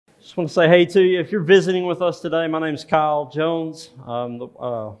Just want to say hey to you. If you're visiting with us today, my name's Kyle Jones. I'm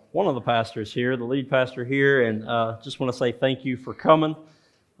one of the pastors here, the lead pastor here, and just want to say thank you for coming.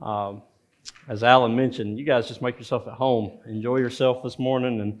 As Alan mentioned, you guys just make yourself at home. Enjoy yourself this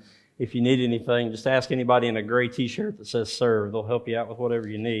morning, and if you need anything, just ask anybody in a gray t-shirt that says serve. They'll help you out with whatever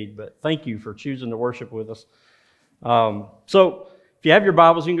you need, but thank you for choosing to worship with us. So if you have your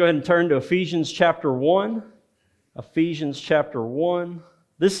Bibles, you can go ahead and turn to Ephesians chapter 1. Ephesians chapter 1.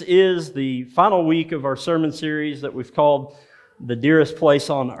 This is the final week of our sermon series that we've called The Dearest Place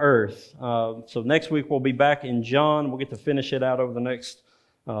on Earth. So next week we'll be back in John. We'll get to finish it out over the next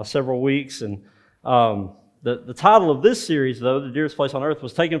several weeks. And the title of this series, though, The Dearest Place on Earth,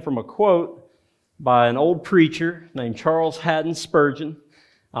 was taken from a quote by an old preacher named Charles Haddon Spurgeon,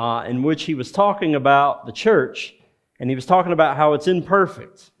 in which he was talking about the church. And he was talking about how it's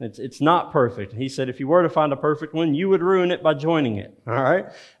imperfect. It's not perfect. He said if you were to find a perfect one, you would ruin it by joining it. All right?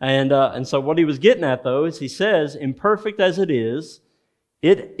 And so what he was getting at, though, is he says, imperfect as it is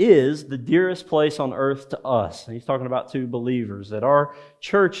the dearest place on earth to us. And he's talking about two believers, that our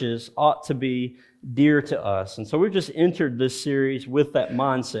churches ought to be dear to us. And so we've just entered this series with that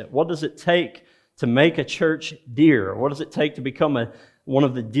mindset. What does it take to make a church dear? What does it take to become one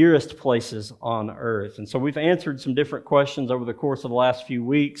of the dearest places on earth? And so we've answered some different questions over the course of the last few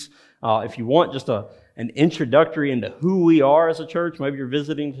weeks. If you want just an introductory into who we are as a church, maybe you're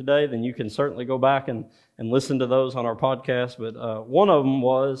visiting today, then you can certainly go back and listen to those on our podcast. But one of them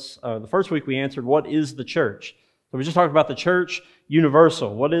was, the first week we answered, what is the church? So we just talked about the church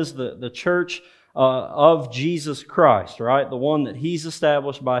universal. What is the church of Jesus Christ, right? The one that He's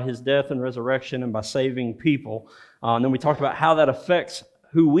established by His death and resurrection and by saving people. And then we talked about how that affects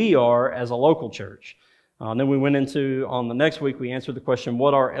who we are as a local church. And then we went into, on the next week, we answered the question,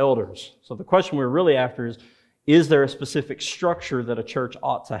 what are elders? So the question we're really after is there a specific structure that a church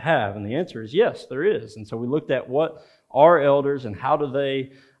ought to have? And the answer is yes, there is. And so we looked at what are elders and how do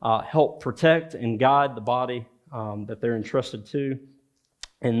they help protect and guide the body that they're entrusted to.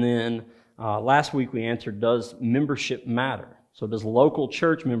 And then last week we answered, does membership matter? So does local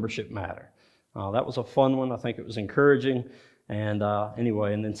church membership matter? That was a fun one. I think it was encouraging. And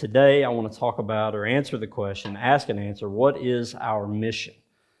anyway, and then today I want to talk about or answer the question, ask and answer, what is our mission?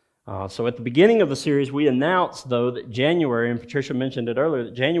 So at the beginning of the series, we announced, though, that January, and Patricia mentioned it earlier,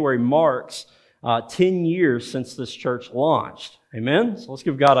 that January marks 10 years since this church launched. Amen? So let's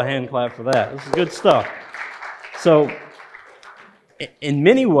give God a hand clap for that. This is good stuff. So in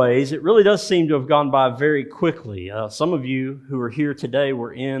many ways, it really does seem to have gone by very quickly. Some of you who are here today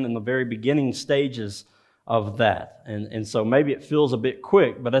were in the very beginning stages of that. And so maybe it feels a bit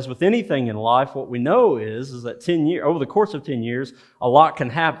quick, but as with anything in life, what we know is that over the course of 10 years, a lot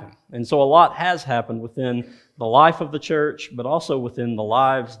can happen. And so a lot has happened within the life of the church, but also within the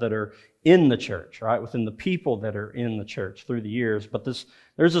lives that are in the church, right? Within the people that are in the church through the years. But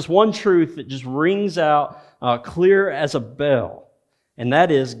there's this one truth that just rings out clear as a bell. And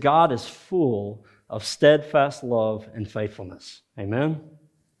that is, God is full of steadfast love and faithfulness. Amen?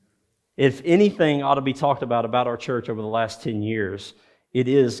 If anything ought to be talked about our church over the last 10 years, it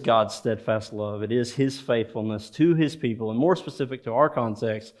is God's steadfast love. It is His faithfulness to His people, and more specific to our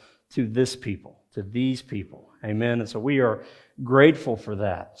context, to this people, to these people. Amen? And so we are grateful for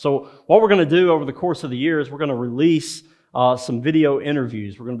that. So what we're going to do over the course of the year is we're going to release some video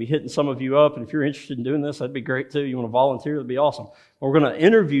interviews. We're going to be hitting some of you up, and if you're interested in doing this, that'd be great too. You want to volunteer, that'd be awesome. We're going to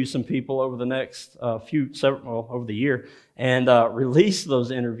interview some people over the next over the year, and release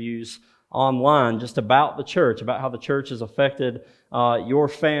those interviews online just about the church, about how the church has affected your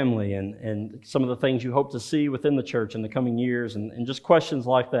family and some of the things you hope to see within the church in the coming years, and just questions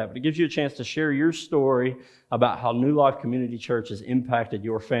like that. But it gives you a chance to share your story about how New Life Community Church has impacted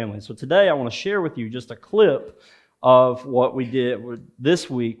your family. So today I want to share with you just a clip of what we did this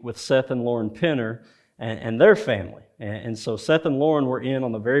week with Seth and Lauren Penner and their family. And so Seth and Lauren were in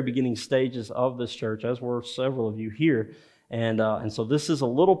on the very beginning stages of this church, as were several of you here. And so this is a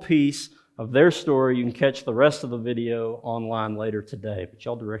little piece of their story. You can catch the rest of the video online later today, but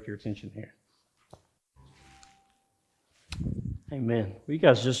y'all direct your attention here. Amen. Will you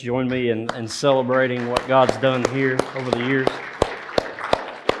guys just join me in celebrating what God's done here over the years?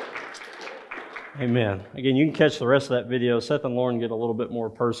 Amen. Again, you can catch the rest of that video. Seth and Lauren get a little bit more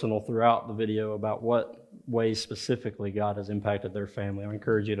personal throughout the video about what ways specifically God has impacted their family. I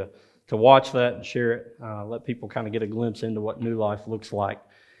encourage you to watch that and share it. Let people kind of get a glimpse into what new life looks like.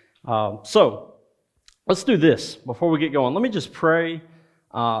 So let's do this before we get going. Let me just pray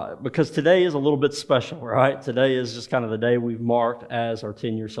because today is a little bit special, right? Today is just kind of the day we've marked as our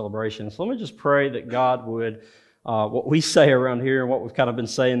 10-year celebration. So let me just pray that God would what we say around here and what we've kind of been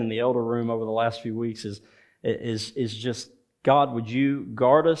saying in the elder room over the last few weeks is just, God, would you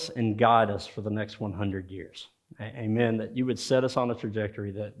guard us and guide us for the next 100 years? Amen. That you would set us on a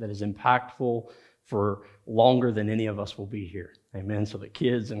trajectory that is impactful for longer than any of us will be here. Amen. So that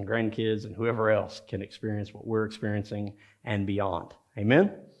kids and grandkids and whoever else can experience what we're experiencing and beyond.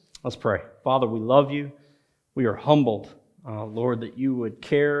 Amen. Let's pray. Father, we love you. We are humbled, Lord, that you would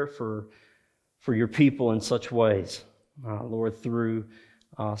care for your people in such ways, Lord, through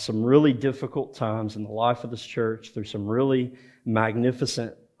some really difficult times in the life of this church, through some really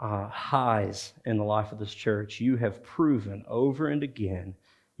magnificent highs in the life of this church. You have proven over and again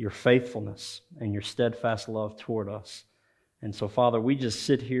your faithfulness and your steadfast love toward us. And so, Father, we just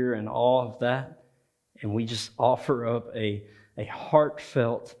sit here in awe of that, and we just offer up a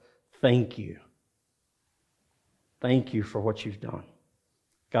heartfelt thank you. Thank you for what you've done.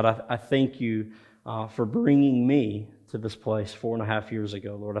 God, I thank you for bringing me to this place 4.5 years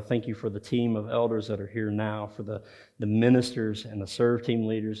ago. Lord, I thank you for the team of elders that are here now, for the ministers and the serve team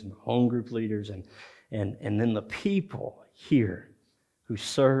leaders and the home group leaders, and then the people here who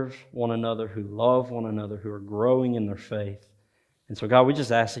serve one another, who love one another, who are growing in their faith. And so, God, we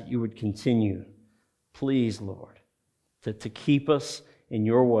just ask that you would continue, please, Lord, to keep us in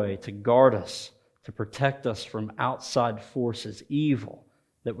your way, to guard us, to protect us from outside forces, evil,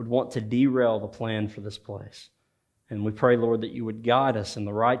 that would want to derail the plan for this place. And we pray, Lord, that you would guide us in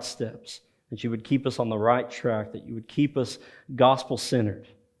the right steps, that you would keep us on the right track, that you would keep us gospel-centered,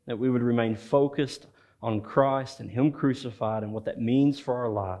 that we would remain focused on Christ and Him crucified and what that means for our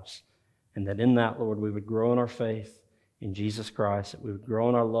lives. And that in that, Lord, we would grow in our faith in Jesus Christ, that we would grow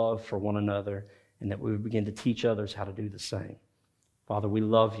in our love for one another, and that we would begin to teach others how to do the same. Father, we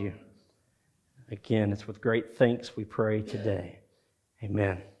love you. Again, it's with great thanks we pray today.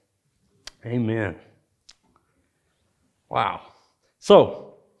 Amen. Amen. Wow.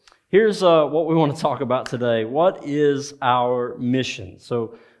 So, here's what we want to talk about today. What is our mission?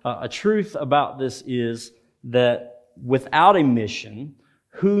 So, a truth about this is that without a mission,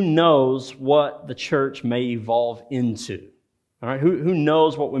 who knows what the church may evolve into? All right, who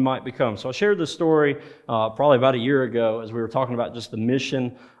knows what we might become? So I shared this story probably about a year ago as we were talking about just the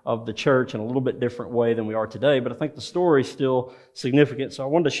mission of the church in a little bit different way than we are today, but I think the story is still significant, so I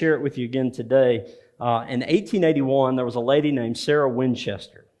wanted to share it with you again today. In 1881, there was a lady named Sarah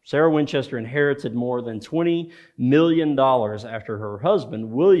Winchester. Sarah Winchester inherited more than $20 million after her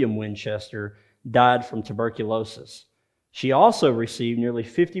husband, William Winchester, died from tuberculosis. She also received nearly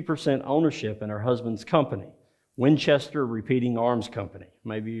 50% ownership in her husband's company, Winchester Repeating Arms Company.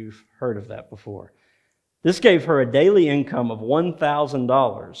 Maybe you've heard of that before. This gave her a daily income of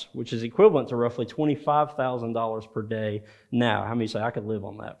 $1,000, which is equivalent to roughly $25,000 per day now. How many say, I could live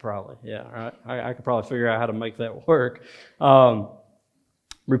on that? Probably. Yeah, right. I could probably figure out how to make that work.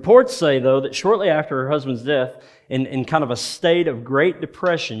 Reports say, though, that shortly after her husband's death, in kind of a state of great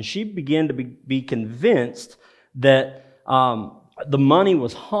depression, she began to be convinced that the money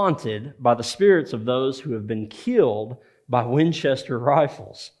was haunted by the spirits of those who have been killed by Winchester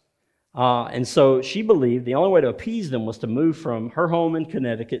rifles. And so she believed the only way to appease them was to move from her home in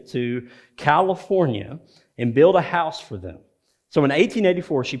Connecticut to California and build a house for them. So in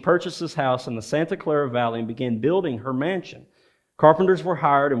 1884, she purchased this house in the Santa Clara Valley and began building her mansion. Carpenters were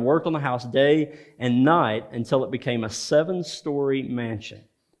hired and worked on the house day and night until it became a 7-story mansion.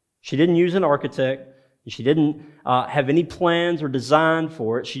 She didn't use an architect. She didn't have any plans or design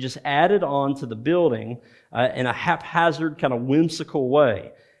for it. She just added on to the building in a haphazard, kind of whimsical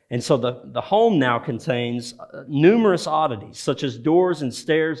way. And so the home now contains numerous oddities, such as doors and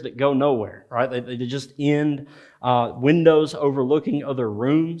stairs that go nowhere, right? They just end, windows overlooking other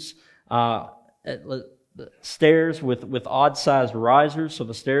rooms, stairs with odd-sized risers, so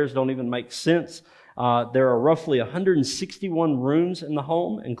the stairs don't even make sense. There are roughly 161 rooms in the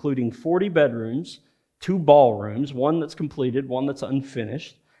home, including 40 bedrooms, 2 ballrooms, one that's completed, one that's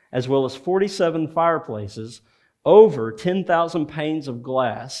unfinished, as well as 47 fireplaces, over 10,000 panes of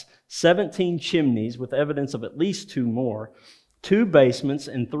glass, 17 chimneys with evidence of at least 2 more, 2 basements,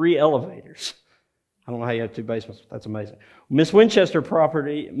 and 3 elevators. I don't know how you have 2 basements, but that's amazing. Miss Winchester's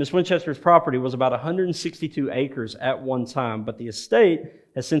property was about 162 acres at one time, but the estate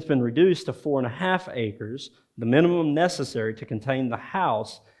has since been reduced to 4.5 acres, the minimum necessary to contain the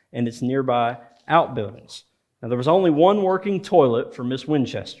house and its nearby outbuildings. Now, there was only one working toilet for Miss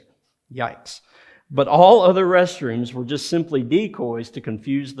Winchester. Yikes. But all other restrooms were just simply decoys to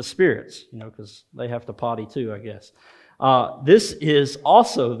confuse the spirits, because they have to potty too, I guess. This is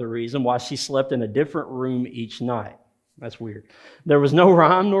also the reason why she slept in a different room each night. That's weird. There was no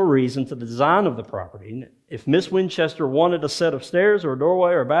rhyme nor reason to the design of the property. If Miss Winchester wanted a set of stairs or a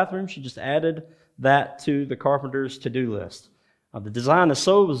doorway or a bathroom, she just added that to the carpenter's to-do list. The design is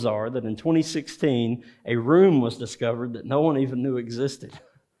so bizarre that in 2016, a room was discovered that no one even knew existed.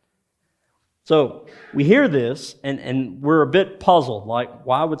 So we hear this, and we're a bit puzzled. Like,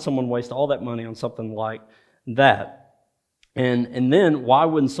 why would someone waste all that money on something like that? And then why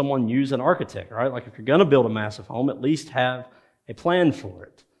wouldn't someone use an architect, right? Like if you're going to build a massive home, at least have a plan for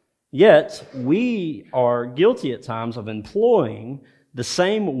it. Yet, we are guilty at times of employing the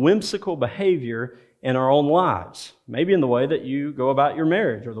same whimsical behavior in our own lives. Maybe in the way that you go about your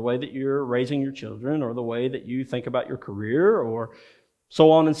marriage, or the way that you're raising your children, or the way that you think about your career, or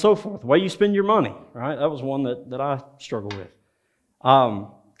so on and so forth. The way you spend your money, right? That was one that I struggle with.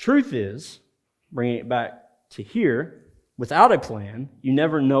 Truth is, bringing it back to here, without a plan, you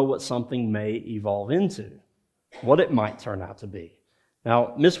never know what something may evolve into, what it might turn out to be.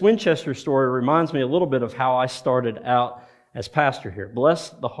 Now, Miss Winchester's story reminds me a little bit of how I started out as pastor here. Bless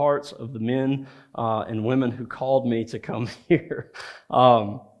the hearts of the men and women who called me to come here.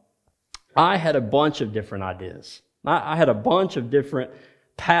 I had a bunch of different ideas. I had a bunch of different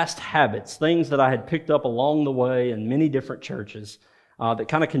past habits, things that I had picked up along the way in many different churches that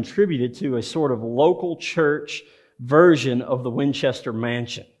kind of contributed to a sort of local church version of the Winchester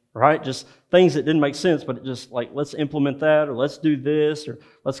mansion, right? Just things that didn't make sense, but it just like, let's implement that, or let's do this, or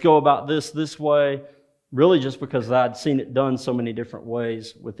let's go about this way, really just because I'd seen it done so many different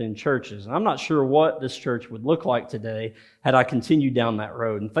ways within churches. And I'm not sure what this church would look like today had I continued down that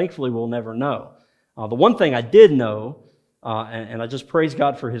road, and thankfully we'll never know. The one thing I did know, and I just praise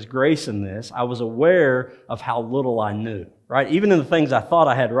God for His grace in this, I was aware of how little I knew, right? Even in the things I thought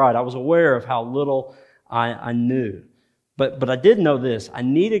I had right, I was aware of how little I knew. But I did know this. I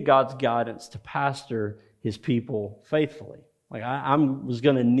needed God's guidance to pastor His people faithfully. Like I was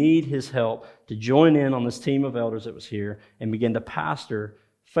going to need His help to join in on this team of elders that was here and begin to pastor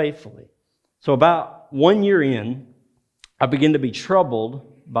faithfully. So about 1 year in, I began to be troubled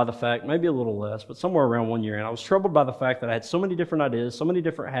by the fact, maybe a little less, but somewhere around 1 year in, I was troubled by the fact that I had so many different ideas, so many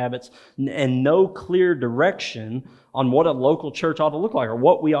different habits, and no clear direction on what a local church ought to look like or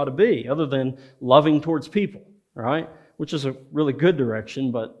what we ought to be, other than loving towards people, right? Which is a really good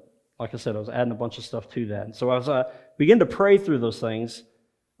direction, but like I said, I was adding a bunch of stuff to that. And so as I began to pray through those things,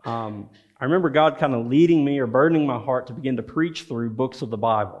 I remember God kind of leading me or burdening my heart to begin to preach through books of the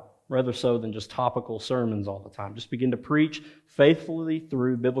Bible, rather so than just topical sermons all the time. Just begin to preach faithfully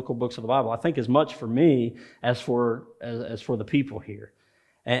through biblical books of the Bible. I think as much for me as for the people here.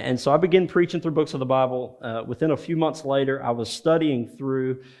 And so I began preaching through books of the Bible. Within a few months later, I was studying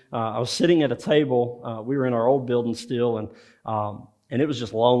through, I was sitting at a table. We were in our old building still, and it was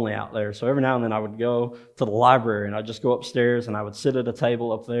just lonely out there. So every now and then I would go to the library, and I'd just go upstairs, and I would sit at a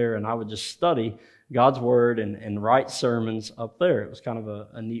table up there, and I would just study God's Word and write sermons up there. It was kind of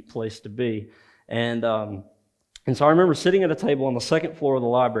a neat place to be. And so I remember sitting at a table on the second floor of the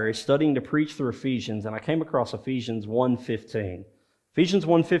library studying to preach through Ephesians, and I came across Ephesians 1:15. Ephesians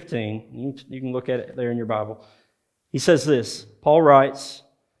 1:15, you can look at it there in your Bible. He says this, Paul writes,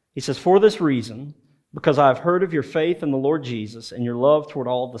 he says, "For this reason, because I have heard of your faith in the Lord Jesus and your love toward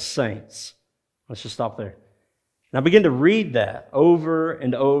all the saints." Let's just stop there. And I begin to read that over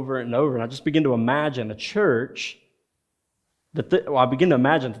and over and over, and I just begin to imagine a church I begin to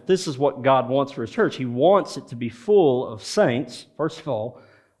imagine that this is what God wants for His church. He wants it to be full of saints, first of all,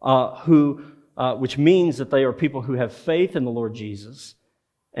 which means that they are people who have faith in the Lord Jesus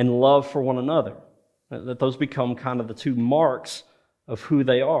and love for one another. That those become kind of the two marks of who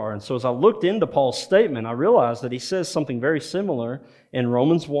they are. And so as I looked into Paul's statement, I realized that he says something very similar in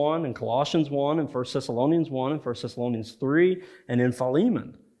Romans 1, and Colossians 1, and 1 Thessalonians 1, and 1 Thessalonians 3, and in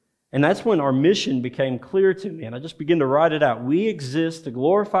Philemon. And that's when our mission became clear to me, and I just began to write it out. We exist to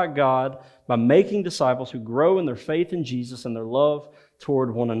glorify God by making disciples who grow in their faith in Jesus and their love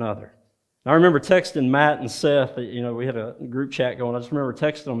toward one another. And I remember texting Matt and Seth, we had a group chat going. I just remember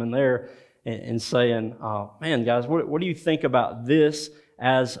texting them in there and saying, man, guys, what do you think about this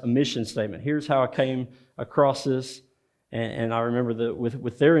as a mission statement? Here's how I came across this. And I remember that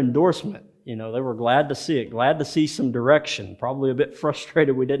with their endorsement, they were glad to see it, glad to see some direction, probably a bit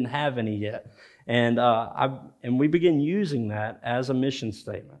frustrated we didn't have any yet. And we began using that as a mission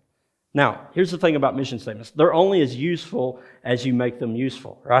statement. Now, here's the thing about mission statements. They're only as useful as you make them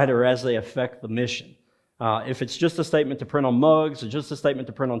useful, right? Or as they affect the mission. If it's just a statement to print on mugs or just a statement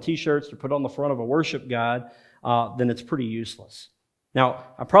to print on t-shirts to put on the front of a worship guide, then it's pretty useless. Now,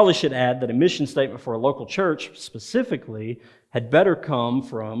 I probably should add that a mission statement for a local church specifically had better come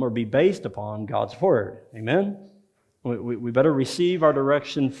from or be based upon God's Word. Amen? We better receive our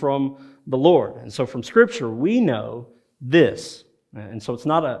direction from the Lord. And so from Scripture, we know this. And so it's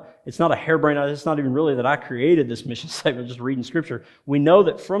not a harebrained idea. It's not even really that I created this mission statement, just reading Scripture. We know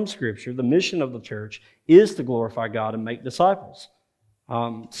that from Scripture, the mission of the church is to glorify God and make disciples.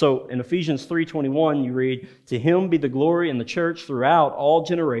 So in Ephesians 3:21, you read, "To him be the glory in the church throughout all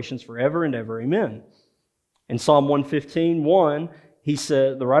generations, forever and ever. Amen." In Psalm 115:1,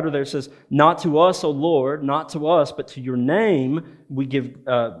 the writer there says, "Not to us, O Lord, not to us, but to your name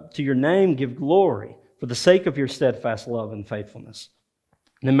give glory, for the sake of your steadfast love and faithfulness."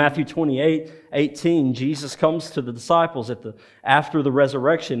 And in Matthew 28:18, Jesus comes to the disciples after the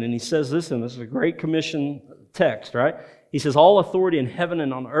resurrection, and he says this, and this is a Great Commission text, right? He says, "All authority in heaven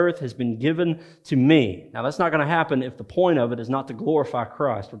and on earth has been given to me." Now, that's not going to happen if the point of it is not to glorify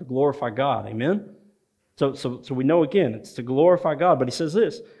Christ or to glorify God. Amen? So we know, again, it's to glorify God. But he says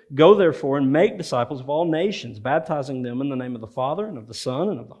this, "Go therefore and make disciples of all nations, baptizing them in the name of the Father and of the Son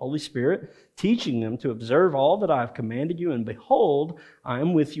and of the Holy Spirit, teaching them to observe all that I have commanded you. And behold, I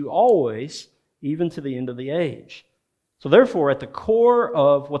am with you always, even to the end of the age." So therefore, at the core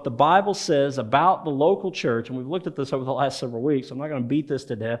of what the Bible says about the local church, and we've looked at this over the last several weeks, I'm not going to beat this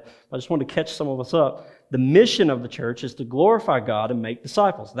to death, but I just want to catch some of us up. The mission of the church is to glorify God and make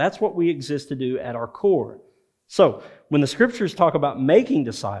disciples. That's what we exist to do at our core. So, when the Scriptures talk about making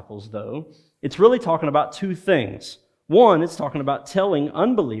disciples, though, it's really talking about two things. One, it's talking about telling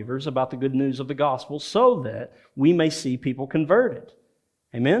unbelievers about the good news of the gospel so that we may see people converted.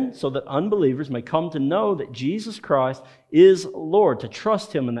 Amen? So that unbelievers may come to know that Jesus Christ is Lord, to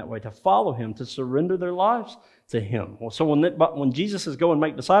trust Him in that way, to follow Him, to surrender their lives to Him. Well, so when Jesus says go and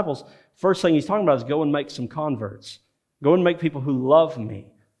make disciples, first thing He's talking about is go and make some converts. Go and make people who love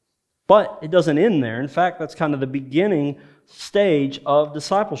me. But it doesn't end there. In fact, that's kind of the beginning stage of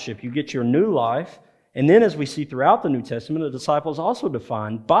discipleship. You get your new life, and then as we see throughout the New Testament, a disciple is also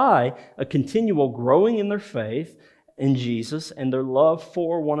defined by a continual growing in their faith in Jesus and their love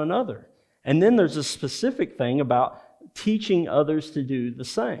for one another. And then there's a specific thing about teaching others to do the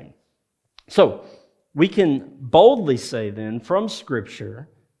same. So we can boldly say then from Scripture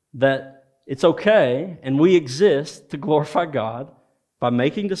that it's okay and we exist to glorify God by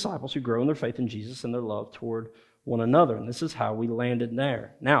making disciples who grow in their faith in Jesus and their love toward one another. And this is how we landed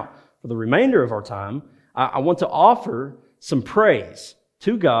there. Now, for the remainder of our time, I want to offer some praise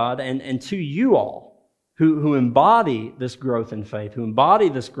to God and to you all who embody this growth in faith, who embody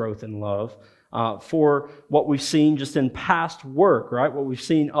this growth in love for what we've seen just in past work, right? What we've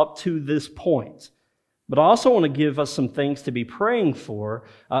seen up to this point. But I also want to give us some things to be praying for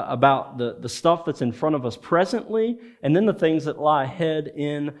about the stuff that's in front of us presently, and then the things that lie ahead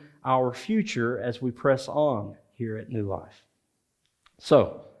in our future as we press on here at New Life.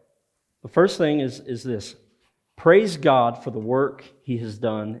 So, the first thing is this. Praise God for the work He has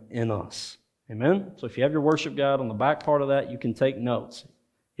done in us. Amen? So if you have your worship guide on the back part of that, you can take notes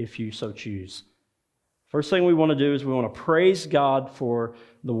if you so choose. First thing we want to do is we want to praise God for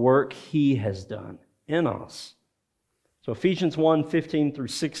the work He has done in us. So Ephesians 1:15 through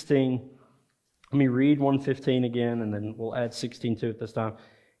 16. Let me read 1:15 again, and then we'll add 16 to it this time.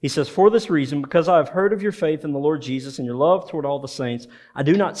 He says, "For this reason, because I have heard of your faith in the Lord Jesus and your love toward all the saints, I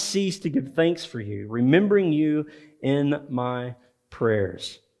do not cease to give thanks for you, remembering you in my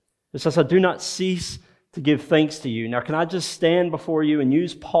prayers." It says, "I do not cease to give thanks to you." Now, can I just stand before you and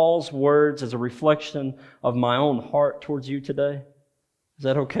use Paul's words as a reflection of my own heart towards you today? Is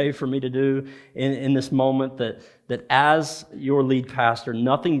that okay for me to do in this moment that as your lead pastor,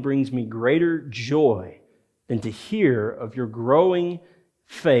 nothing brings me greater joy than to hear of your growing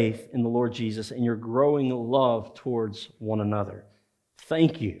faith in the Lord Jesus and your growing love towards one another?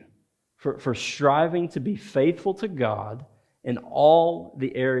 Thank you for striving to be faithful to God in all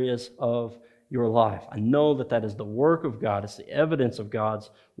the areas of your life. I know that is the work of God. It's the evidence of God's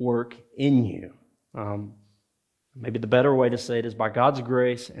work in you. Maybe the better way to say it is by God's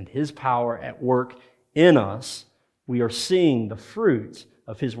grace and His power at work in us, we are seeing the fruit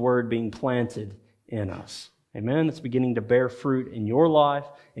of His Word being planted in us. Amen? It's beginning to bear fruit in your life,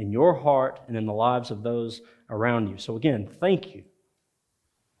 in your heart, and in the lives of those around you. So again, thank you.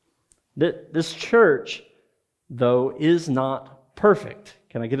 This church, though, is not perfect.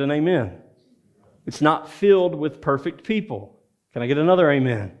 Can I get an amen? It's not filled with perfect people. Can I get another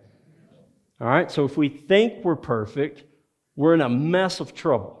amen? All right, so if we think we're perfect, we're in a mess of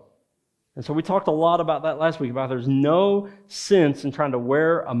trouble. And so we talked a lot about that last week, about there's no sense in trying to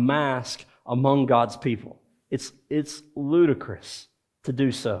wear a mask among God's people. It's ludicrous to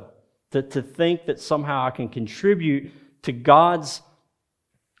do so, to think that somehow I can contribute to God's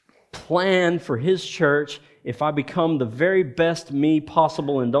plan for His church if I become the very best me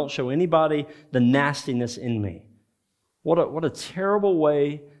possible and don't show anybody the nastiness in me. What a terrible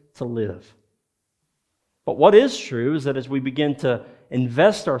way to live. But what is true is that as we begin to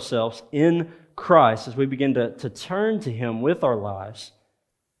invest ourselves in Christ, as we begin to turn to Him with our lives,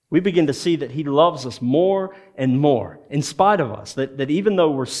 we begin to see that He loves us more and more, in spite of us. That even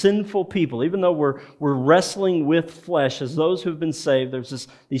though we're sinful people, even though we're wrestling with flesh, as those who have been saved, there's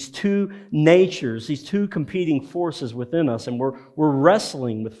these two natures, these two competing forces within us, and we're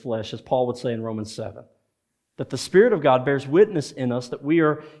wrestling with flesh, as Paul would say in Romans 7. That the Spirit of God bears witness in us that we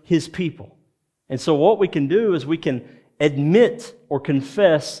are His people. And so what we can do is we can admit or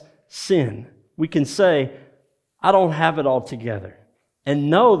confess sin. We can say, I don't have it all together.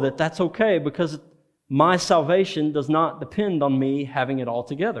 And know that that's okay because my salvation does not depend on me having it all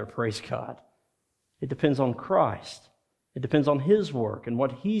together, praise God. It depends on Christ. It depends on His work and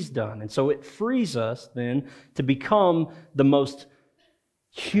what He's done. And so it frees us then to become the most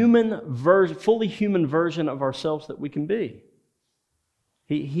fully human version of ourselves that we can be.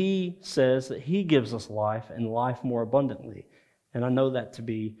 He says that He gives us life and life more abundantly. And I know that to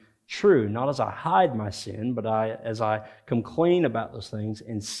be true, not as I hide my sin, but as I come clean about those things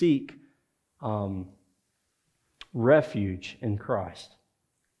and seek refuge in Christ.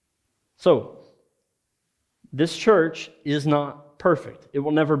 So, this church is not perfect. It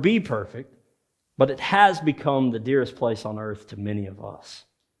will never be perfect, but it has become the dearest place on earth to many of us.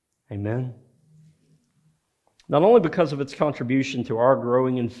 Amen? Not only because of its contribution to our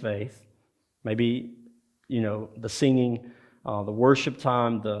growing in faith, maybe, the singing, the worship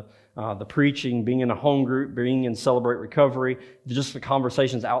time, the preaching, being in a home group, being in Celebrate Recovery, just the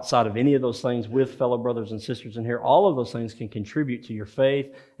conversations outside of any of those things with fellow brothers and sisters in here, all of those things can contribute to your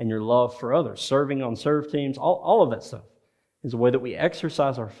faith and your love for others. Serving on serve teams, all of that stuff is a way that we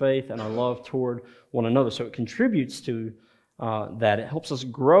exercise our faith and our love toward one another. So it contributes to that. It helps us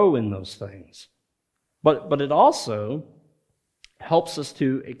grow in those things. But it also helps us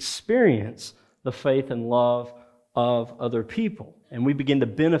to experience the faith and love of other people. And we begin to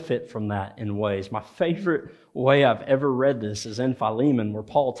benefit from that in ways. My favorite way I've ever read this is in Philemon, where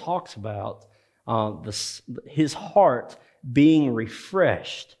Paul talks about his heart being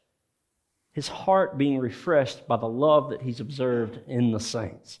refreshed. His heart being refreshed by the love that he's observed in the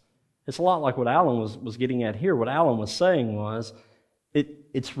saints. It's a lot like what Alan was getting at here. What Alan was saying was,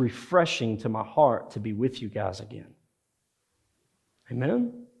 it's refreshing to my heart to be with you guys again.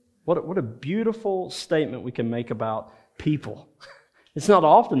 Amen? What a beautiful statement we can make about people. It's not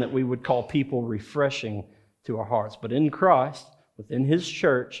often that we would call people refreshing to our hearts, but in Christ, within His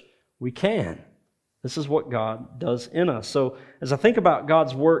church, we can. This is what God does in us. So as I think about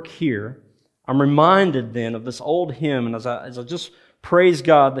God's work here, I'm reminded then of this old hymn, and as I just praise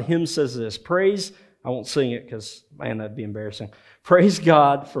God, the hymn says this, I won't sing it because, man, that'd be embarrassing. Praise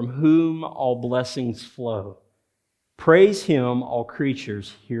God from whom all blessings flow. Praise Him, all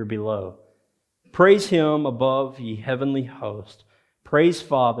creatures here below. Praise Him above, ye heavenly host. Praise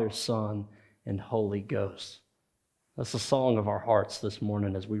Father, Son, and Holy Ghost. That's the song of our hearts this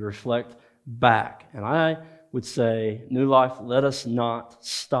morning as we reflect back. And I would say, New Life, let us not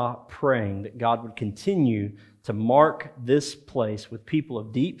stop praying that God would continue to mark this place with people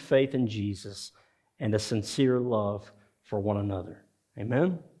of deep faith in Jesus and a sincere love for one another.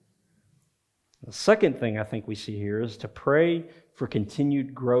 Amen? The second thing I think we see here is to pray for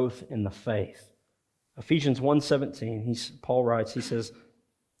continued growth in the faith. Ephesians 1:17, Paul writes, he says,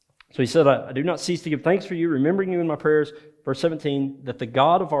 I do not cease to give thanks for you, remembering you in my prayers, verse 17, that the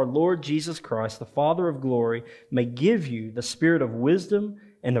God of our Lord Jesus Christ, the Father of glory, may give you the spirit of wisdom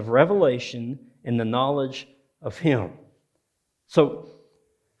and of revelation and the knowledge of Him. So,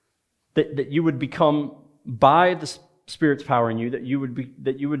 that you would become, by the Spirit's power in you, that you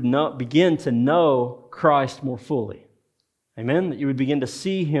would begin to know Christ more fully. Amen? That you would begin to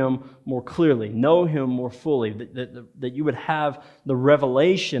see Him more clearly, know Him more fully, that you would have the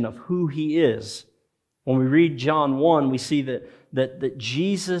revelation of who He is. When we read John 1, we see that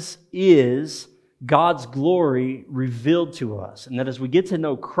Jesus is God's glory revealed to us. And that as we get to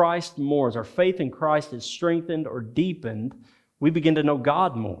know Christ more, as our faith in Christ is strengthened or deepened, we begin to know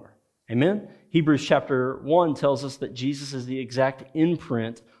God more. Amen? Hebrews chapter 1 tells us that Jesus is the exact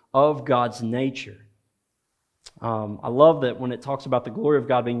imprint of God's nature. I love that when it talks about the glory of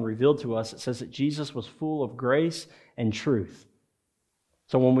God being revealed to us, it says that Jesus was full of grace and truth.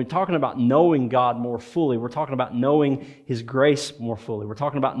 So when we're talking about knowing God more fully, we're talking about knowing His grace more fully. We're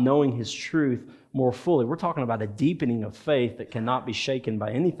talking about knowing His truth more fully. We're talking about a deepening of faith that cannot be shaken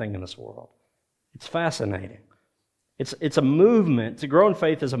by anything in this world. It's fascinating. It's a movement. To grow in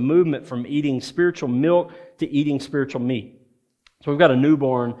faith is a movement from eating spiritual milk to eating spiritual meat. So we've got a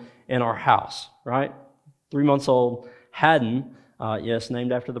newborn in our house, right? 3 months old, Haddon, yes,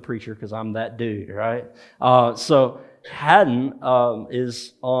 named after the preacher because I'm that dude, right? So Haddon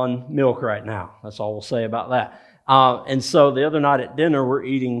is on milk right now. That's all we'll say about that. And so the other night at dinner, we're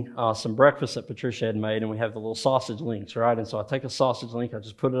eating some breakfast that Patricia had made, and we have the little sausage links, right? And so I take a sausage link, I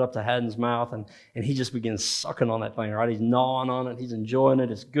just put it up to Haddon's mouth, and he just begins sucking on that thing, right? He's gnawing on it, he's enjoying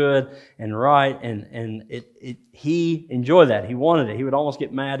it, it's good and right, and he enjoyed that. He wanted it. He would almost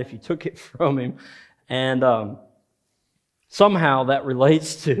get mad if you took it from him. And somehow that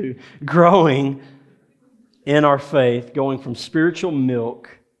relates to growing in our faith, going from spiritual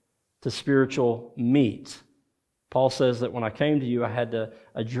milk to spiritual meat. Paul says that when I came to you, I had to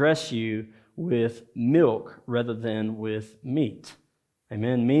address you with milk rather than with meat.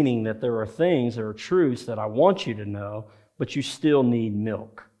 Amen? Meaning that there are things, there are truths that I want you to know, but you still need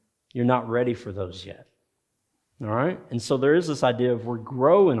milk. You're not ready for those yet. All right? And so there is this idea of we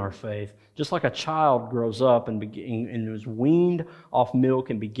grow in our faith, just like a child grows up and is weaned off milk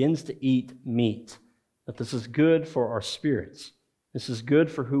and begins to eat meat. That this is good for our spirits. This is good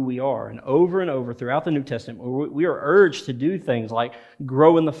for who we are. And over throughout the New Testament, we are urged to do things like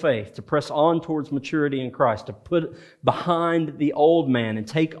grow in the faith, to press on towards maturity in Christ, to put behind the old man and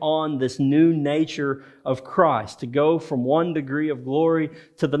take on this new nature of Christ, to go from one degree of glory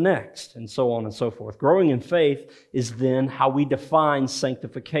to the next, and so on and so forth. Growing in faith is then how we define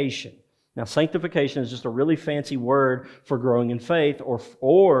sanctification. Now, sanctification is just a really fancy word for growing in faith,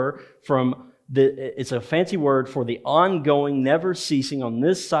 or from it's a fancy word for the ongoing, never ceasing on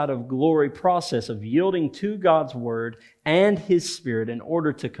this side of glory process of yielding to God's Word and His Spirit in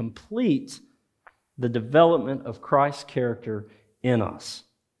order to complete the development of Christ's character in us.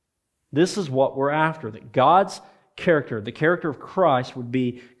 This is what we're after, that God's character, the character of Christ, would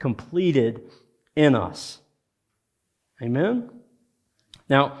be completed in us. Amen?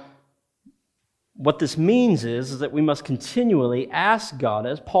 Now, what this means is that we must continually ask God,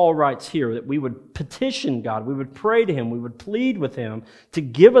 as Paul writes here, that we would petition God, we would pray to Him, we would plead with Him to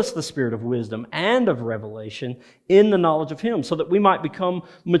give us the spirit of wisdom and of revelation in the knowledge of Him so that we might become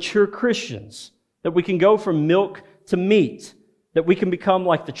mature Christians, that we can go from milk to meat, that we can become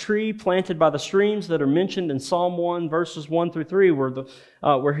like the tree planted by the streams that are mentioned in Psalm 1, verses 1 through 3,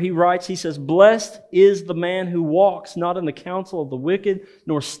 where he writes, he says, "Blessed is the man who walks not in the counsel of the wicked,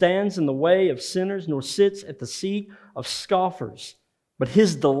 nor stands in the way of sinners, nor sits at the seat of scoffers. But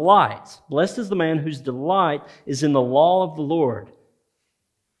his delight, blessed is the man whose delight is in the law of the Lord.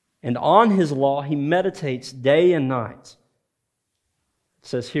 And on his law he meditates day and night." It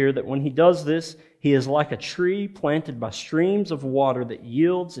says here that when he does this, he is like a tree planted by streams of water that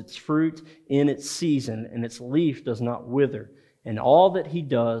yields its fruit in its season, and its leaf does not wither. And all that he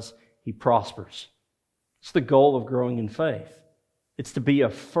does, he prospers. It's the goal of growing in faith. It's to be a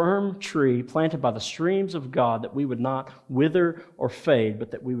firm tree planted by the streams of God, that we would not wither or fade,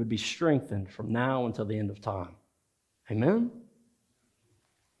 but that we would be strengthened from now until the end of time. Amen?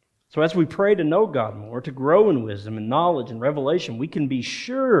 So as we pray to know God more, to grow in wisdom and knowledge and revelation, we can be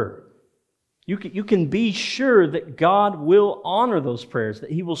sure, you can be sure that God will honor those prayers,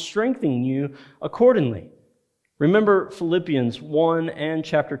 that He will strengthen you accordingly. Remember Philippians 1 and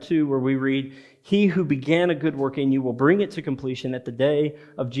chapter 2, where we read, "He who began a good work in you will bring it to completion at the day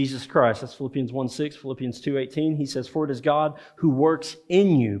of Jesus Christ." That's Philippians 1:6, Philippians 2:18. He says, "For it is God who works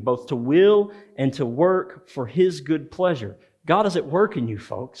in you, both to will and to work for His good pleasure." God is at work in you,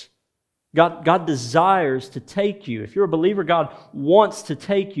 folks. God desires to take you. If you're a believer, God wants to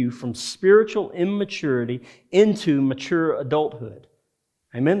take you from spiritual immaturity into mature adulthood.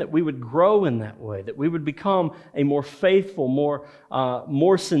 Amen? That we would grow in that way, that we would become a more faithful,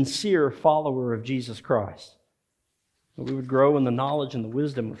 more sincere follower of Jesus Christ. That we would grow in the knowledge and the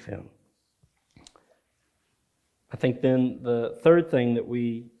wisdom of Him. I think then the third thing that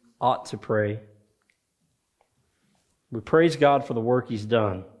we ought to pray, we praise God for the work He's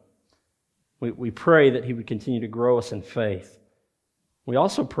done. We pray that He would continue to grow us in faith. We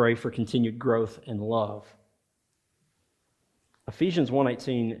also pray for continued growth in love. Ephesians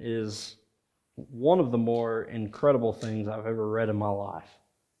 1:18 is one of the more incredible things I've ever read in my life.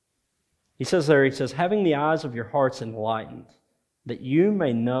 He says, "Having the eyes of your hearts enlightened, that you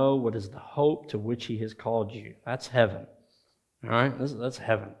may know what is the hope to which He has called you." That's heaven. All right? That's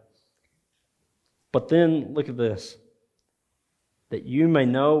heaven. But then, look at this. "That you may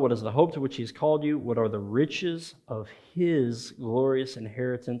know what is the hope to which He has called you, what are the riches of His glorious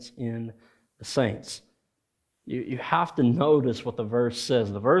inheritance in the saints." You have to notice what the verse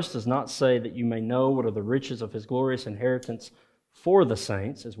says. The verse does not say that you may know what are the riches of his glorious inheritance for the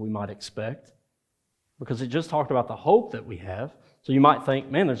saints, as we might expect, because it just talked about the hope that we have. So you might think,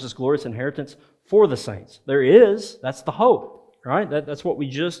 man, there's this glorious inheritance for the saints. There is. That's the hope, right? That's what we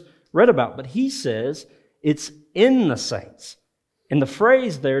just read about. But he says it's in the saints. And the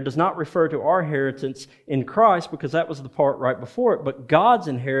phrase there does not refer to our inheritance in Christ, because that was the part right before it, but God's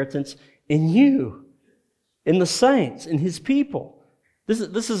inheritance in you, in the saints, in his people.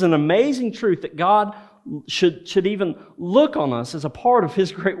 This is an amazing truth that God should even look on us as a part of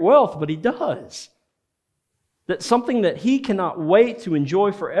his great wealth, but he does. That something that he cannot wait to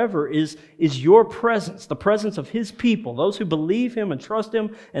enjoy forever is your presence, the presence of his people, those who believe him and trust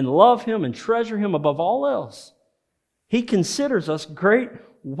him and love him and treasure him above all else. He considers us great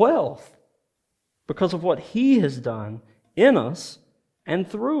wealth because of what he has done in us and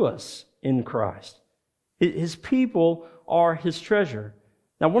through us in Christ. His people are his treasure.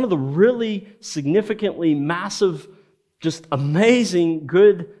 Now, one of the really significantly massive, just amazing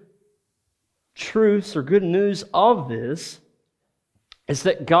good truths or good news of this is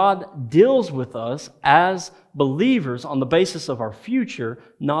that God deals with us as believers on the basis of our future,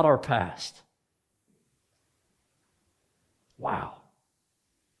 not our past. Wow.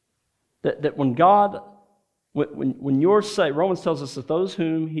 That when God, when you're saved, Romans tells us that those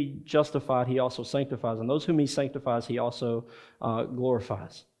whom he justified, he also sanctifies, and those whom he sanctifies, he also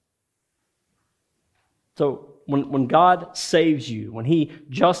glorifies. So when God saves you, when he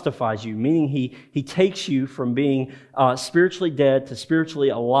justifies you, meaning he takes you from being spiritually dead to spiritually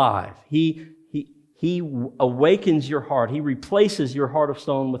alive, he awakens your heart. He replaces your heart of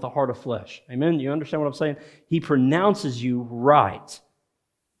stone with a heart of flesh. Amen? You understand what I'm saying? He pronounces you right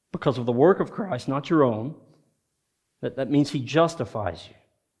because of the work of Christ, not your own. That means he justifies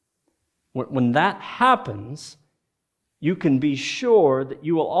you. When that happens, you can be sure that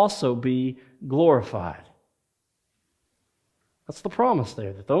you will also be glorified. That's the promise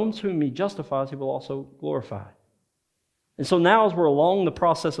there, that those whom he justifies, he will also glorify. And so now as we're along the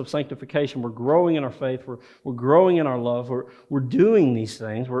process of sanctification, we're growing in our faith, we're growing in our love, we're doing these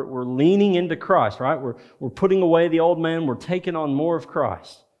things, we're leaning into Christ, right? We're putting away the old man, we're taking on more of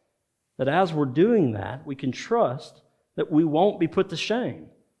Christ. That as we're doing that, we can trust that we won't be put to shame.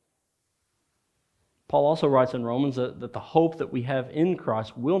 Paul also writes in Romans that the hope that we have in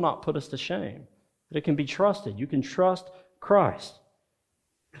Christ will not put us to shame. That it can be trusted. You can trust Christ.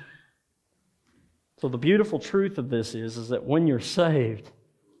 So the beautiful truth of this is that when you're saved,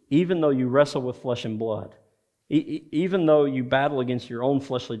 even though you wrestle with flesh and blood, even though you battle against your own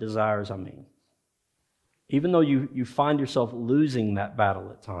fleshly desires, even though you find yourself losing that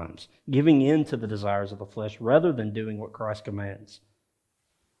battle at times, giving in to the desires of the flesh rather than doing what Christ commands,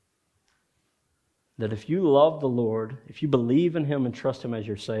 that if you love the Lord, if you believe in him and trust him as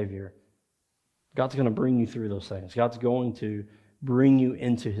your Savior, God's going to bring you through those things. God's going to bring you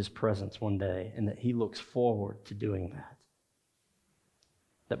into his presence one day, and that he looks forward to doing that.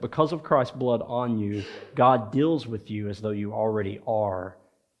 That because of Christ's blood on you, God deals with you as though you already are.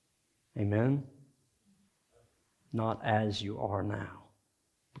 Amen? Not as you are now.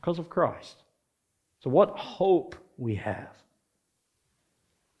 Because of Christ. So what hope we have.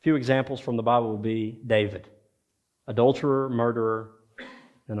 A few examples from the Bible would be David, adulterer, murderer,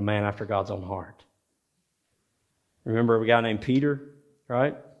 and a man after God's own heart. Remember a guy named Peter,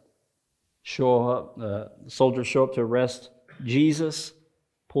 right? The soldiers show up to arrest Jesus,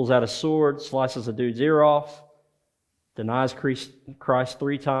 pulls out a sword, slices a dude's ear off, denies Christ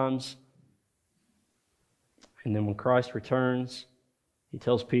 3 times. And then when Christ returns, he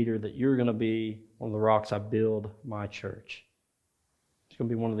tells Peter that you're going to be one of the rocks I build my church. It's going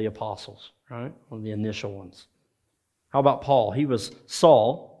to be one of the apostles, right? One of the initial ones. How about Paul? He was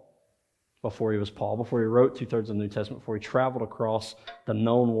Saul before he was Paul, before he wrote 2/3 of the New Testament, before he traveled across the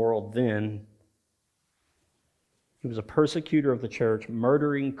known world then. He was a persecutor of the church,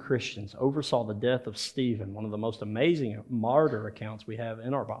 murdering Christians, oversaw the death of Stephen, one of the most amazing martyr accounts we have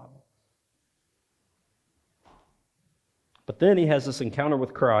in our Bible. But then he has this encounter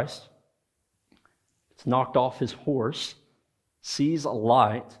with Christ. It's knocked off his horse, sees a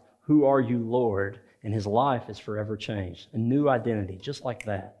light. Who are you, Lord? And his life is forever changed. A new identity, just like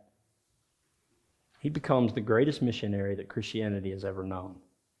that. He becomes the greatest missionary that Christianity has ever known.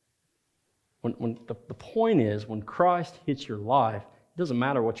 When the point is, when Christ hits your life, it doesn't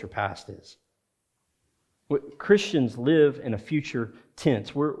matter what your past is. Christians live in a future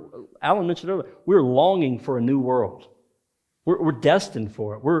tense. Alan mentioned earlier, we're longing for a new world. We're destined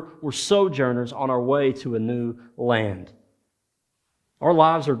for it. We're sojourners on our way to a new land. Our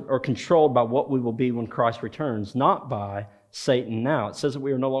lives are controlled by what we will be when Christ returns, not by Satan now. It says that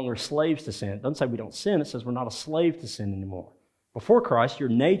we are no longer slaves to sin. It doesn't say we don't sin. It says we're not a slave to sin anymore. Before Christ, your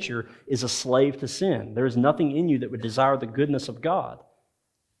nature is a slave to sin. There is nothing in you that would desire the goodness of God.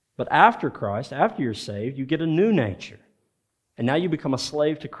 But after Christ, after you're saved, you get a new nature. And now you become a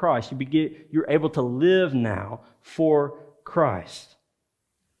slave to Christ. You're able to live now for Christ.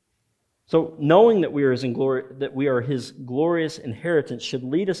 So knowing that we are His glorious inheritance should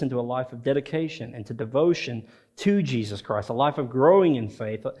lead us into a life of dedication and to devotion to Jesus Christ, a life of growing in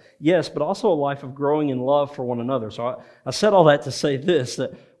faith, yes, but also a life of growing in love for one another. So I said all that to say this,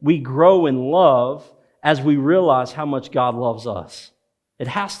 that we grow in love as we realize how much God loves us. It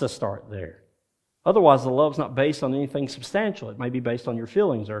has to start there. Otherwise, the love's not based on anything substantial. It may be based on your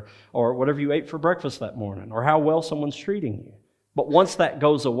feelings or whatever you ate for breakfast that morning or how well someone's treating you. But once that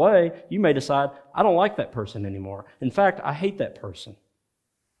goes away, you may decide, I don't like that person anymore. In fact, I hate that person.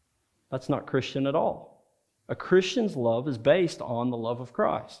 That's not Christian at all. A Christian's love is based on the love of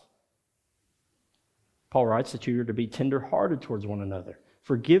Christ. Paul writes that you are to be tender-hearted towards one another,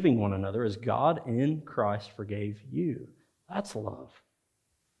 forgiving one another as God in Christ forgave you. That's love.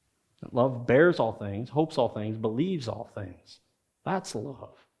 Love bears all things, hopes all things, believes all things. That's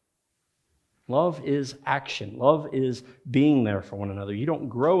love. Love is action. Love is being there for one another. You don't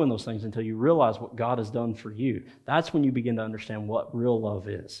grow in those things until you realize what God has done for you. That's when you begin to understand what real love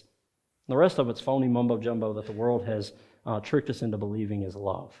is. The rest of it's phony mumbo-jumbo that the world has tricked us into believing is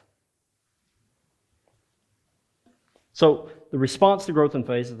love. So the response to growth in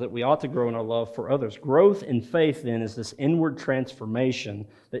faith is that we ought to grow in our love for others. Growth in faith, then, is this inward transformation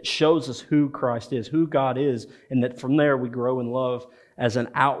that shows us who Christ is, who God is, and that from there we grow in love as an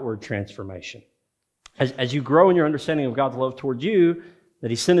outward transformation. As you grow in your understanding of God's love towards you, that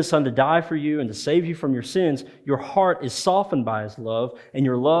He sent His Son to die for you and to save you from your sins, your heart is softened by His love, and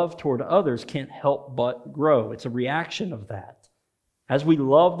your love toward others can't help but grow. It's a reaction of that. As we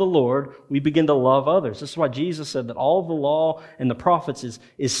love the Lord, we begin to love others. This is why Jesus said that all of the law and the prophets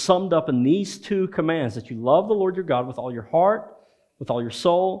is summed up in these two commands, that you love the Lord your God with all your heart, with all your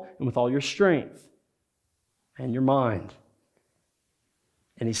soul, and with all your strength and your mind.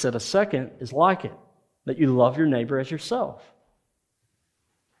 And He said a second is like it, that you love your neighbor as yourself.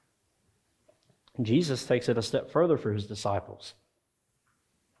 And Jesus takes it a step further for His disciples.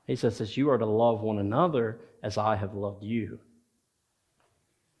 He says that you are to love one another as I have loved you.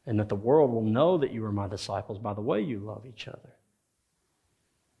 And that the world will know that you are my disciples by the way you love each other.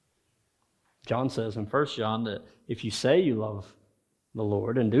 John says in 1 John that if you say you love the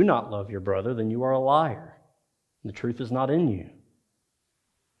Lord and do not love your brother, then you are a liar. And the truth is not in you.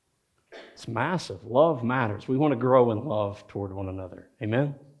 It's massive. Love matters. We want to grow in love toward one another.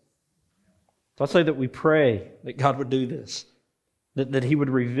 Amen? So I say that we pray that God would do this, that He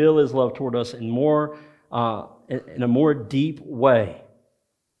would reveal His love toward us in a more deep way.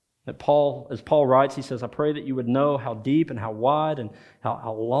 That as Paul writes, he says, I pray that you would know how deep and how wide and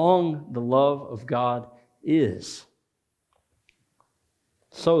how long the love of God is,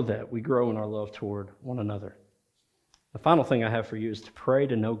 so that we grow in our love toward one another. The final thing I have for you is to pray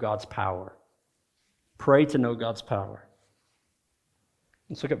to know God's power. Pray to know God's power.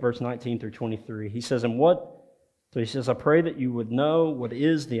 Let's look at verse 19 through 23. He says, I pray that you would know what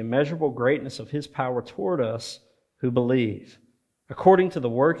is the immeasurable greatness of His power toward us who believe, according to the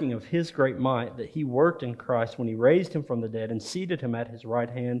working of His great might that He worked in Christ when He raised Him from the dead and seated Him at His right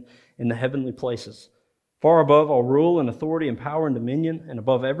hand in the heavenly places, far above all rule and authority and power and dominion, and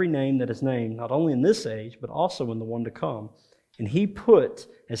above every name that is named, not only in this age, but also in the one to come. And He put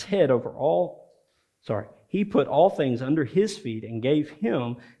all things under His feet and gave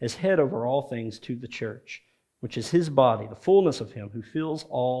Him as head over all things to the church, which is His body, the fullness of Him who fills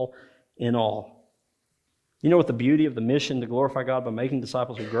all in all. You know what the beauty of the mission to glorify God by making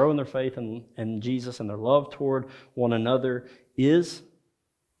disciples who grow in their faith in Jesus and their love toward one another is?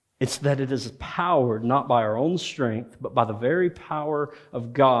 It's that it is powered not by our own strength, but by the very power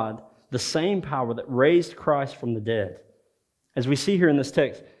of God, the same power that raised Christ from the dead. As we see here in this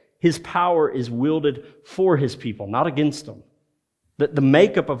text, His power is wielded for His people, not against them. The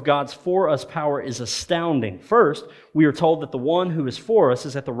makeup of God's for us power is astounding. First, we are told that the one who is for us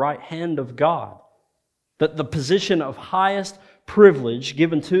is at the right hand of God. That the position of highest privilege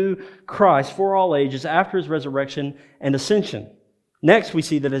given to Christ for all ages after His resurrection and ascension. Next, we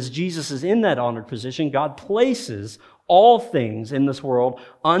see that as Jesus is in that honored position, God places all things in this world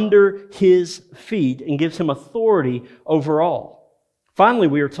under His feet and gives Him authority over all. Finally,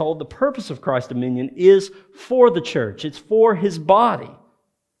 we are told the purpose of Christ's dominion is for the church. It's for His body,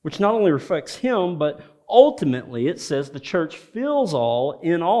 which not only reflects Him, but ultimately, it says the church fills all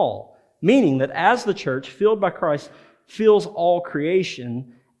in all, meaning that as the church, filled by Christ, fills all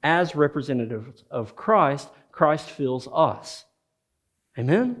creation as representatives of Christ, Christ fills us.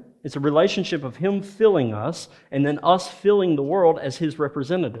 Amen? It's a relationship of Him filling us and then us filling the world as His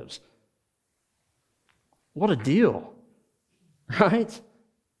representatives. What a deal, right?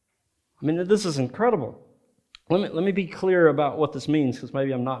 I mean, this is incredible. Let me be clear about what this means, because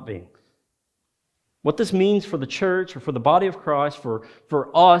maybe I'm not being. What this means for the church or for the body of Christ, for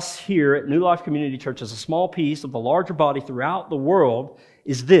us here at New Life Community Church as a small piece of the larger body throughout the world,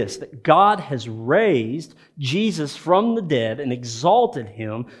 is this, that God has raised Jesus from the dead and exalted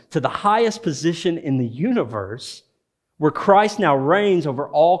Him to the highest position in the universe, where Christ now reigns over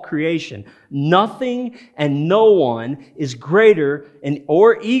all creation. Nothing and no one is greater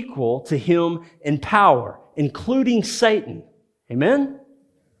or equal to Him in power, including Satan. Amen?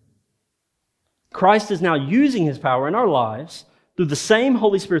 Christ is now using His power in our lives through the same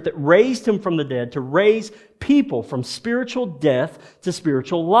Holy Spirit that raised Him from the dead to raise people from spiritual death to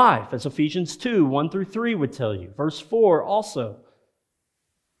spiritual life, as Ephesians 2, 1 through 3 would tell you. Verse 4 also,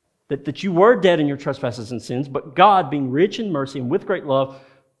 that you were dead in your trespasses and sins, but God, being rich in mercy and with great love,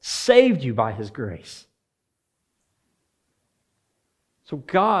 saved you by His grace. So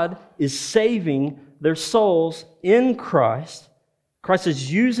God is saving their souls in Christ. Christ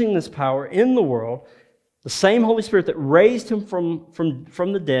is using this power in the world. The same Holy Spirit that raised Him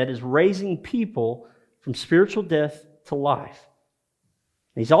from the dead is raising people from spiritual death to life.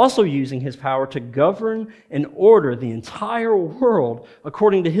 He's also using His power to govern and order the entire world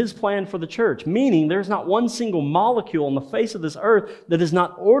according to His plan for the church, meaning there's not one single molecule on the face of this earth that is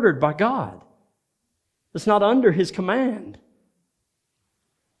not ordered by God. It's not under His command.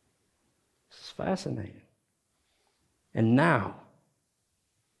 This is fascinating. And now,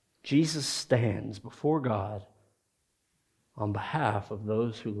 Jesus stands before God on behalf of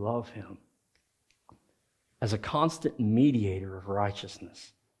those who love Him as a constant mediator of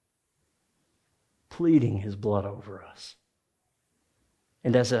righteousness, pleading His blood over us.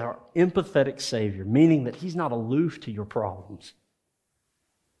 And as our empathetic Savior, meaning that He's not aloof to your problems,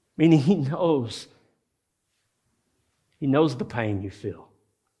 meaning He knows the pain you feel.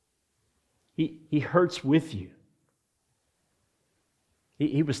 He hurts with you.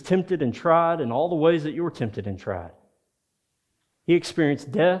 He was tempted and tried in all the ways that you were tempted and tried. He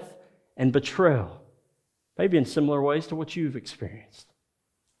experienced death and betrayal, maybe in similar ways to what you've experienced.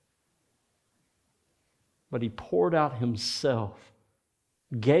 But He poured out Himself,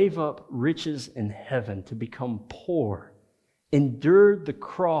 gave up riches in heaven to become poor, endured the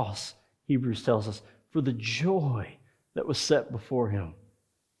cross, Hebrews tells us, for the joy that was set before Him.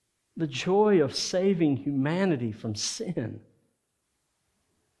 The joy of saving humanity from sin.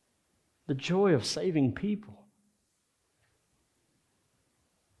 The joy of saving people.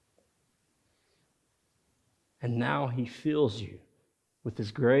 And now He fills you with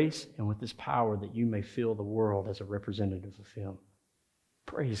His grace and with His power that you may fill the world as a representative of Him.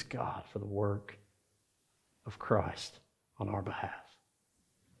 Praise God for the work of Christ on our behalf.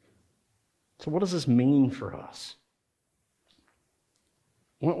 So what does this mean for us?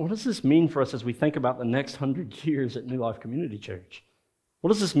 What does this mean for us as we think about the next 100 years at New Life Community Church? What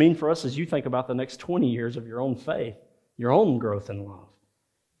does this mean for us as you think about the next 20 years of your own faith, your own growth in love?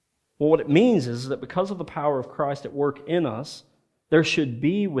 Well, what it means is that because of the power of Christ at work in us, there should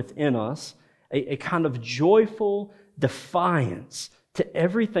be within us a kind of joyful defiance to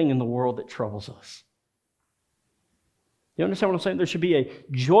everything in the world that troubles us. You understand what I'm saying? There should be a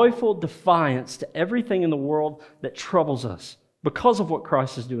joyful defiance to everything in the world that troubles us because of what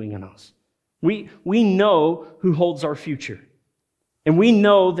Christ is doing in us. We know who holds our future. And we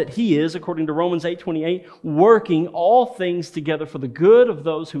know that He is, according to Romans 8:28, working all things together for the good of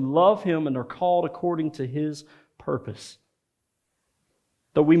those who love Him and are called according to His purpose.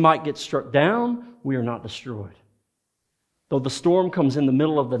 Though we might get struck down, we are not destroyed. Though the storm comes in the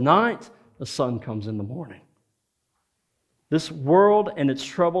middle of the night, the sun comes in the morning. This world and its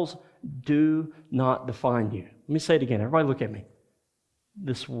troubles do not define you. Let me say it again. Everybody look at me.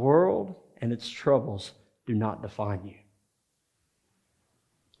 This world and its troubles do not define you.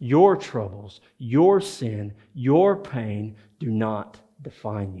 Your troubles, your sin, your pain do not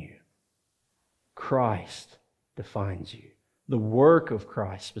define you. Christ defines you. The work of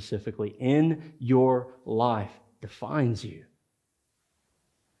Christ specifically in your life defines you.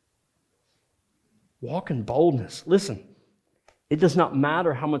 Walk in boldness. Listen, it does not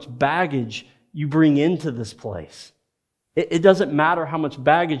matter how much baggage you bring into this place. It doesn't matter how much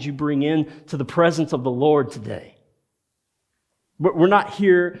baggage you bring in to the presence of the Lord today. But we're not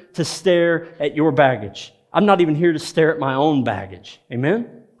here to stare at your baggage. I'm not even here to stare at my own baggage.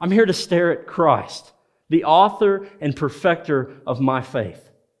 Amen? I'm here to stare at Christ, the author and perfecter of my faith.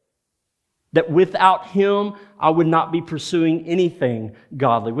 That without Him, I would not be pursuing anything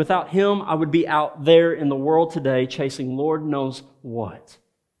godly. Without Him, I would be out there in the world today chasing Lord knows what.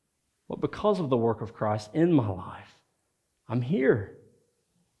 But because of the work of Christ in my life, I'm here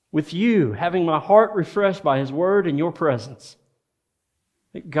with you, having my heart refreshed by His Word and your presence.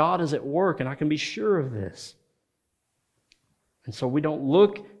 That God is at work, and I can be sure of this. And so we don't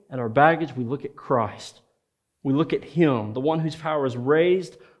look at our baggage, we look at Christ. We look at Him, the one whose power has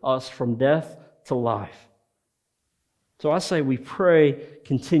raised us from death to life. So I say we pray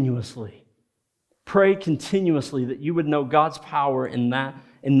continuously. Pray continuously that you would know God's power in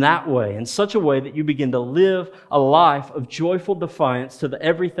that way, in such a way that you begin to live a life of joyful defiance to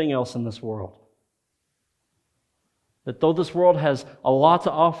everything else in this world. That though this world has a lot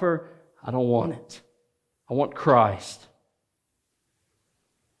to offer, I don't want it. I want Christ.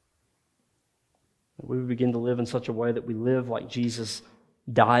 That we would begin to live in such a way that we live like Jesus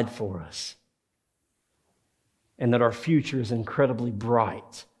died for us. And that our future is incredibly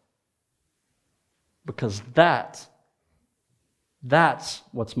bright. Because that's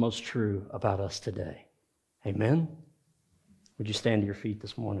what's most true about us today. Amen? Would you stand to your feet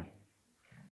this morning?